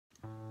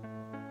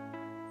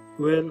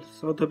Well,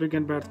 South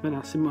African batsman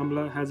Hashim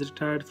Amla has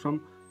retired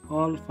from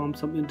all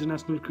forms of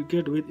international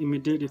cricket with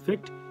immediate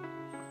effect.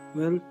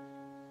 Well,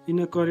 in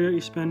a career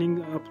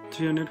spanning up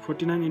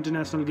 349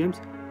 international games,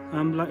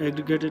 Amla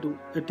aggregated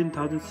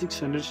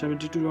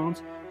 18,672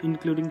 runs,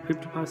 including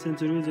 55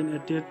 centuries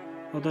and 88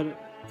 other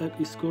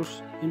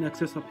scores in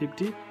excess of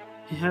 50.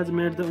 He has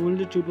made the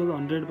only triple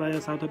hundred by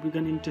a South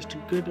African in Test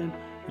cricket and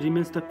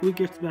remains the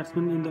quickest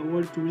batsman in the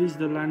world to reach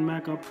the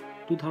landmark of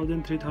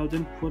 2,000,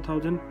 3,000,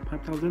 4,000,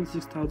 5,000,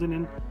 6,000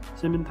 and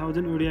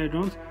 7,000 ODI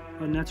runs.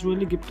 A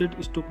naturally gifted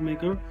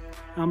stroke-maker,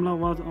 Amla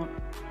was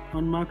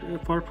unmarked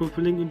for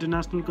fulfilling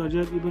international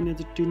career even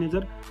as a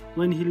teenager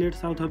when he led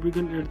South Africa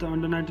at the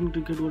Under-19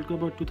 Cricket World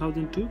Cup of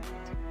 2002.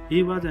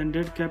 He was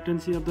handed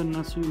captaincy of the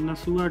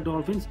Nassau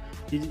Dolphins,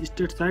 his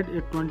state side,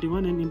 at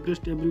 21 and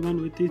impressed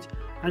everyone with his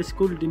high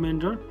school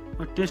demeanor.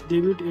 A test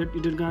debut at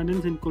Eden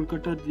Gardens in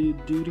Kolkata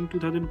during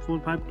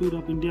 2004-05 tour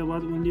of India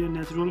was only a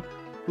natural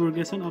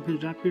progression of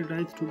his rapid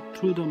rise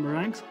through the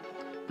ranks.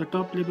 The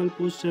top level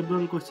posed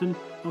several questions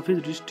of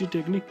his wristy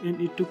technique,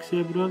 and it took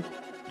several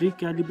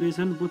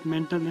recalibration, both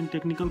mental and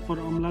technical, for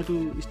Amla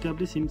to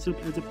establish himself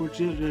as a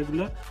potential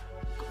regular.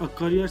 A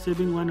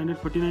career-saving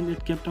 149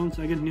 at Cape Town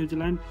against New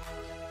Zealand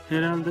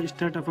herald the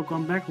start of a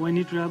comeback. When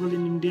he travelled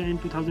in India in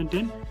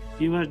 2010,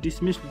 he was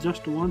dismissed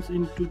just once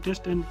in 2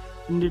 tests and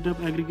ended up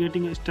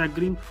aggregating a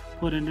staggering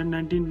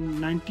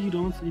 490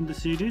 runs in the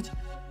series.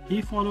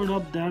 He followed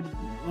up that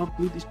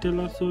with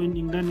stellar show in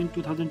England in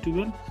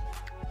 2012.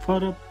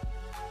 For a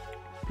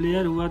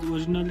player who was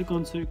originally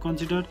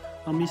considered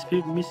a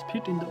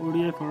misfit in the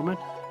ODI format,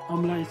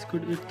 Amla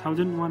scored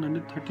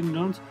 8,113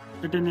 runs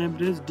at an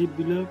average deep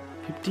below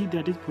 50,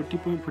 that is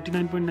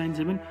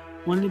 49.97,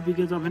 only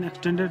because of an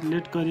extended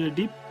late career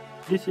dip.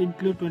 This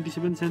includes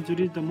 27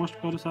 centuries, the most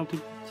for a South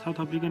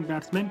African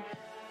batsman.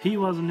 He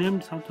was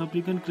named South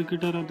African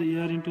Cricketer of the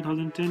Year in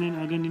 2010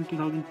 and again in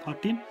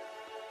 2013.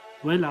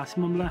 While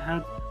Hashim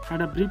Amla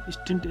had a brief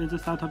stint as a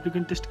South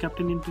African Test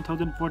captain in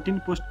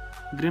 2014 post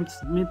Graeme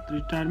Smith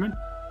retirement.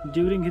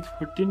 During his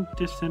 14th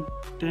Test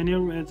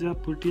tenure as a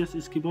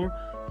Proteas skipper,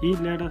 he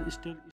led a